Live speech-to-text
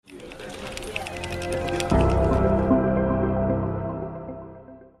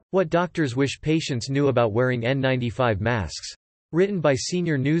What doctors wish patients knew about wearing N95 masks. Written by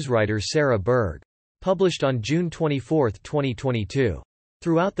senior newswriter Sarah Berg. Published on June 24, 2022.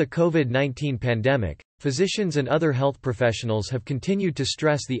 Throughout the COVID-19 pandemic, physicians and other health professionals have continued to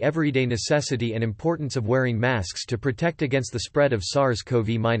stress the everyday necessity and importance of wearing masks to protect against the spread of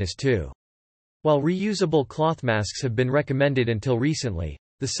SARS-CoV-2. While reusable cloth masks have been recommended until recently,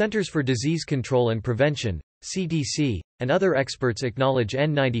 the Centers for Disease Control and Prevention, CDC, and other experts acknowledge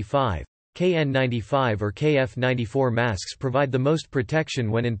N95, KN95 or KF94 masks provide the most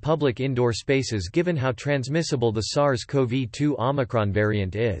protection when in public indoor spaces given how transmissible the SARS-CoV-2 Omicron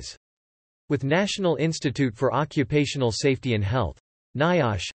variant is. With National Institute for Occupational Safety and Health,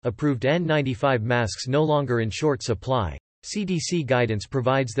 NIOSH, approved N95 masks no longer in short supply, CDC guidance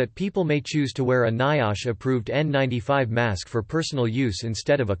provides that people may choose to wear a NIOSH-approved N95 mask for personal use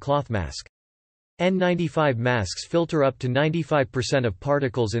instead of a cloth mask. N95 masks filter up to 95% of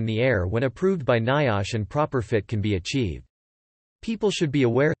particles in the air when approved by NIOSH, and proper fit can be achieved. People should be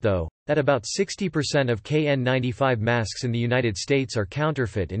aware, though, that about 60% of KN95 masks in the United States are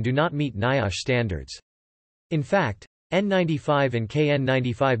counterfeit and do not meet NIOSH standards. In fact, N95 and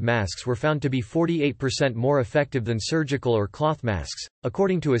KN95 masks were found to be 48% more effective than surgical or cloth masks,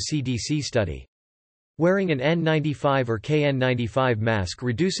 according to a CDC study. Wearing an N95 or KN95 mask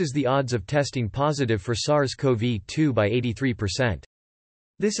reduces the odds of testing positive for SARS-CoV-2 by 83%.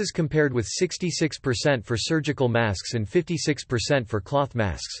 This is compared with 66% for surgical masks and 56% for cloth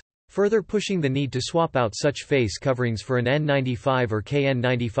masks, further pushing the need to swap out such face coverings for an N95 or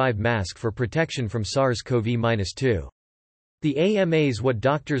KN95 mask for protection from SARS-CoV-2. The AMA's What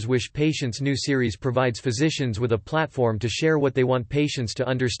Doctors Wish Patients Knew series provides physicians with a platform to share what they want patients to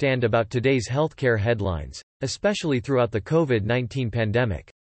understand about today's healthcare headlines, especially throughout the COVID-19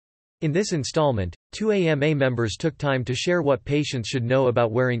 pandemic. In this installment, 2 AMA members took time to share what patients should know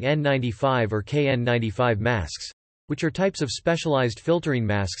about wearing N95 or KN95 masks, which are types of specialized filtering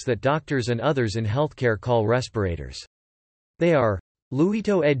masks that doctors and others in healthcare call respirators. They are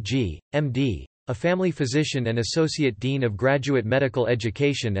Luito Edji, MD, a family physician and Associate Dean of Graduate Medical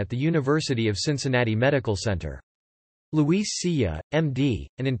Education at the University of Cincinnati Medical Center. Luis Silla, MD,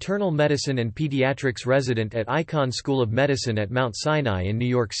 an internal medicine and pediatrics resident at Icahn School of Medicine at Mount Sinai in New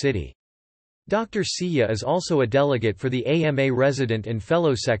York City. Dr. Silla is also a delegate for the AMA Resident and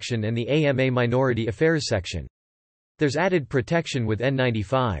Fellow section and the AMA Minority Affairs section. There's added protection with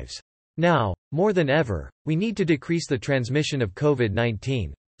N95s. Now, more than ever, we need to decrease the transmission of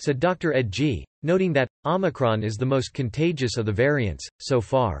COVID-19, said Dr. Edji, noting that Omicron is the most contagious of the variants so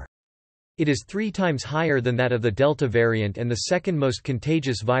far. It is 3 times higher than that of the Delta variant and the second most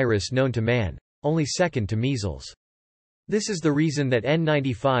contagious virus known to man, only second to measles. This is the reason that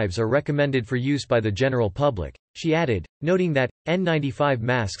N95s are recommended for use by the general public, she added, noting that N95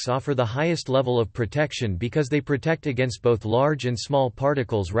 masks offer the highest level of protection because they protect against both large and small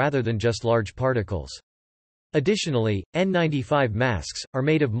particles rather than just large particles. Additionally, N95 masks are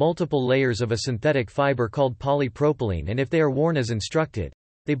made of multiple layers of a synthetic fiber called polypropylene, and if they are worn as instructed,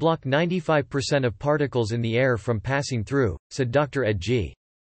 they block 95% of particles in the air from passing through, said Dr. Edji.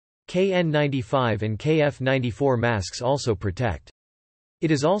 KN95 and KF94 masks also protect. It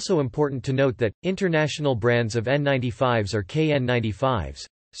is also important to note that international brands of N95s are KN95s,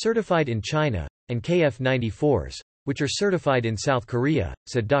 certified in China, and KF94s, which are certified in South Korea,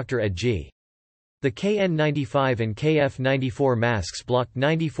 said Dr. Edji. The KN95 and KF94 masks block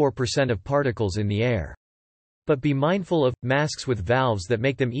 94% of particles in the air. But be mindful of masks with valves that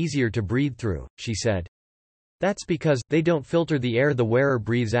make them easier to breathe through, she said. That's because they don't filter the air the wearer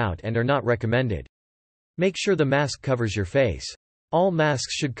breathes out and are not recommended. Make sure the mask covers your face. All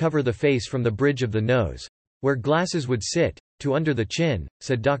masks should cover the face from the bridge of the nose, where glasses would sit, to under the chin,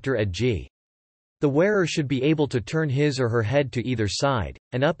 said Dr. Edji. The wearer should be able to turn his or her head to either side,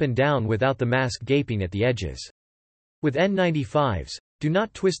 and up and down without the mask gaping at the edges. With N95s, do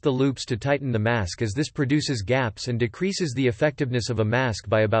not twist the loops to tighten the mask, as this produces gaps and decreases the effectiveness of a mask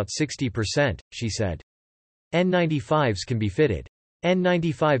by about 60%, she said. N95s can be fitted.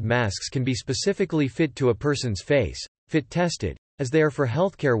 N95 masks can be specifically fit to a person's face, fit tested, as they are for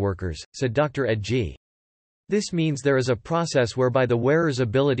healthcare workers, said Dr. Edji. This means there is a process whereby the wearer's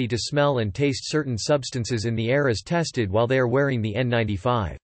ability to smell and taste certain substances in the air is tested while they are wearing the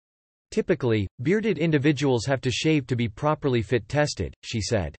N95. Typically, bearded individuals have to shave to be properly fit tested, she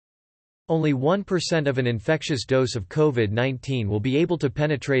said. Only 1% of an infectious dose of COVID-19 will be able to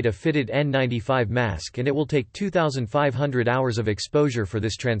penetrate a fitted N95 mask, and it will take 2,500 hours of exposure for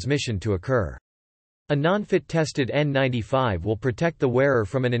this transmission to occur. A non-fit tested N95 will protect the wearer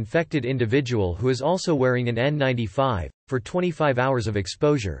from an infected individual who is also wearing an N95, for 25 hours of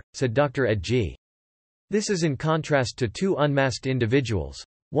exposure, said Dr. Ed G. This is in contrast to two unmasked individuals,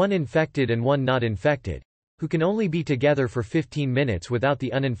 one infected and one not infected, who can only be together for 15 minutes without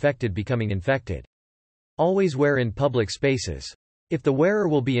the uninfected becoming infected. Always wear in public spaces. If the wearer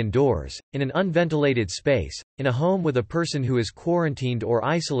will be indoors, in an unventilated space, in a home with a person who is quarantined or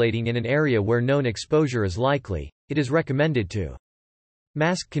isolating in an area where known exposure is likely, it is recommended to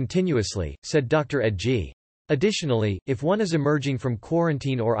mask continuously, said Dr. Ed G. Additionally, if one is emerging from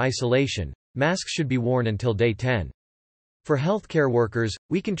quarantine or isolation, masks should be worn until day 10. For healthcare workers,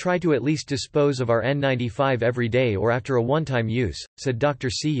 we can try to at least dispose of our N95 every day or after a one-time use, said Dr.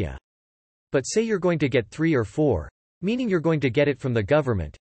 Sia. But say you're going to get 3 or 4. Meaning you're going to get it from the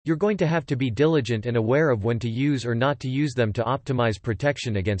government, you're going to have to be diligent and aware of when to use or not to use them to optimize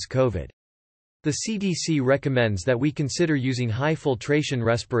protection against COVID. The CDC recommends that we consider using high-filtration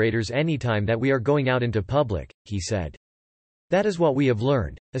respirators anytime that we are going out into public, he said. That is what we have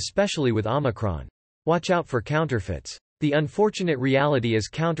learned, especially with Omicron. Watch out for counterfeits. The unfortunate reality is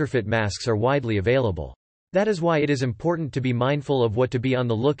counterfeit masks are widely available. That is why it is important to be mindful of what to be on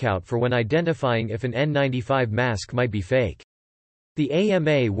the lookout for when identifying if an N95 mask might be fake. The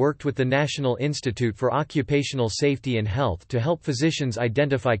AMA worked with the National Institute for Occupational Safety and Health to help physicians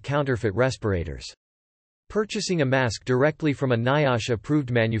identify counterfeit respirators. Purchasing a mask directly from a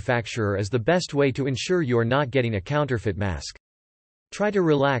NIOSH-approved manufacturer is the best way to ensure you are not getting a counterfeit mask. Try to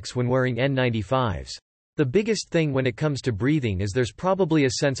relax when wearing N95s. The biggest thing when it comes to breathing is there's probably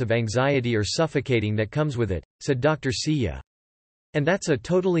a sense of anxiety or suffocating that comes with it, said Dr. Sia. And that's a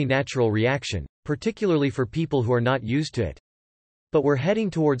totally natural reaction, particularly for people who are not used to it. But we're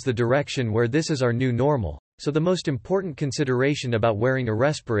heading towards the direction where this is our new normal, so the most important consideration about wearing a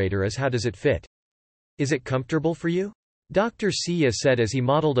respirator is how does it fit? Is it comfortable for you? Dr. Sia said as he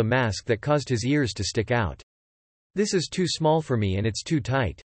modeled a mask that caused his ears to stick out. This is too small for me and it's too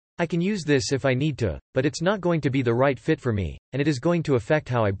tight. I can use this if I need to, but it's not going to be the right fit for me, and it is going to affect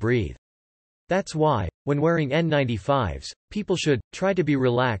how I breathe. That's why, when wearing N95s, people should try to be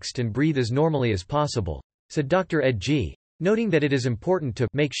relaxed and breathe as normally as possible, said Dr. Ed G., noting that it is important to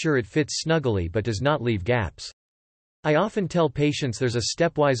make sure it fits snugly but does not leave gaps. I often tell patients there's a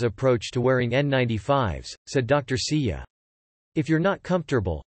stepwise approach to wearing N95s, said Dr. Sia. If you're not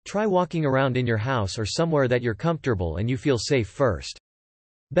comfortable, try walking around in your house or somewhere that you're comfortable and you feel safe first.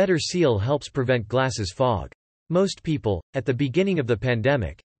 Better seal helps prevent glasses fog. Most people, at the beginning of the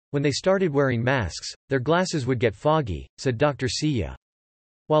pandemic, when they started wearing masks, their glasses would get foggy, said Dr. Sia.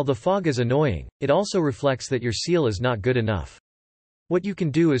 While the fog is annoying, it also reflects that your seal is not good enough. What you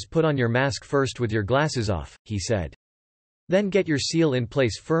can do is put on your mask first with your glasses off, he said. Then get your seal in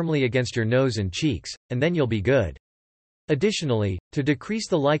place firmly against your nose and cheeks, and then you'll be good. Additionally, to decrease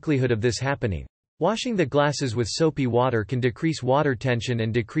the likelihood of this happening, washing the glasses with soapy water can decrease water tension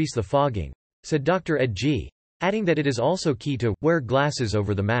and decrease the fogging, said Dr. Ed G., adding that it is also key to wear glasses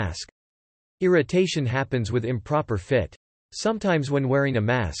over the mask. Irritation happens with improper fit. Sometimes when wearing a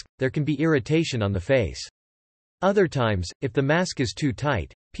mask, there can be irritation on the face. Other times, if the mask is too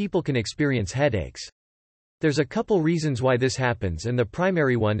tight, people can experience headaches. There's a couple reasons why this happens, and the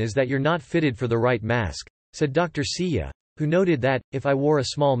primary one is that you're not fitted for the right mask, said Dr. Sia, who noted that, if I wore a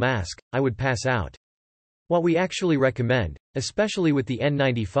small mask, I would pass out. What we actually recommend, especially with the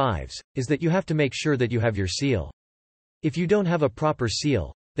N95s, is that you have to make sure that you have your seal. If you don't have a proper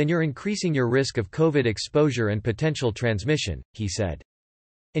seal, then you're increasing your risk of COVID exposure and potential transmission, he said.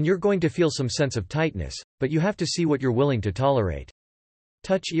 And you're going to feel some sense of tightness, but you have to see what you're willing to tolerate.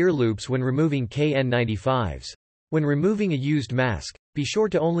 Touch ear loops when removing KN95s. When removing a used mask, be sure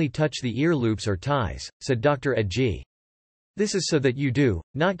to only touch the ear loops or ties, said Dr. Ed G. This is so that you do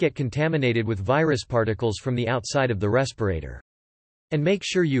not get contaminated with virus particles from the outside of the respirator. And make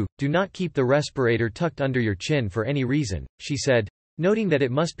sure you do not keep the respirator tucked under your chin for any reason, she said, noting that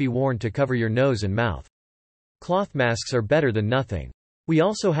it must be worn to cover your nose and mouth. Cloth masks are better than nothing. We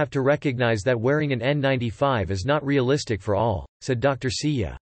also have to recognize that wearing an N95 is not realistic for all, said Dr.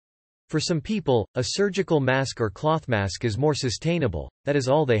 Sia. For some people, a surgical mask or cloth mask is more sustainable, that is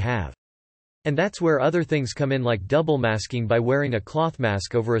all they have. And that's where other things come in, like double masking by wearing a cloth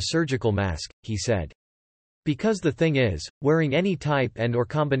mask over a surgical mask, he said. Because the thing is, wearing any type and/or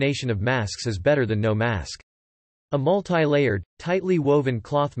combination of masks is better than no mask. A multi-layered, tightly woven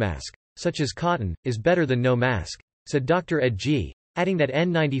cloth mask, such as cotton, is better than no mask, said Dr. Ed G., adding that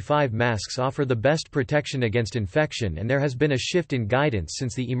N95 masks offer the best protection against infection, and there has been a shift in guidance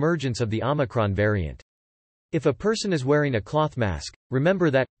since the emergence of the Omicron variant. If a person is wearing a cloth mask, remember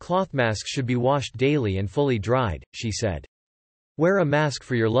that cloth masks should be washed daily and fully dried, she said. Wear a mask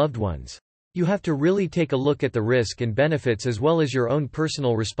for your loved ones. You have to really take a look at the risk and benefits as well as your own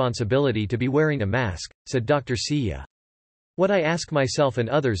personal responsibility to be wearing a mask, said Dr. Sia. What I ask myself and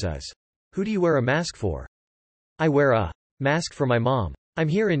others is, who do you wear a mask for? I wear a mask for my mom. I'm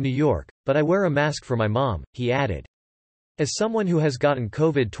here in New York, but I wear a mask for my mom, he added. As someone who has gotten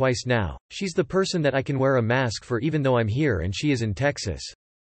COVID twice now, she's the person that I can wear a mask for even though I'm here and she is in Texas.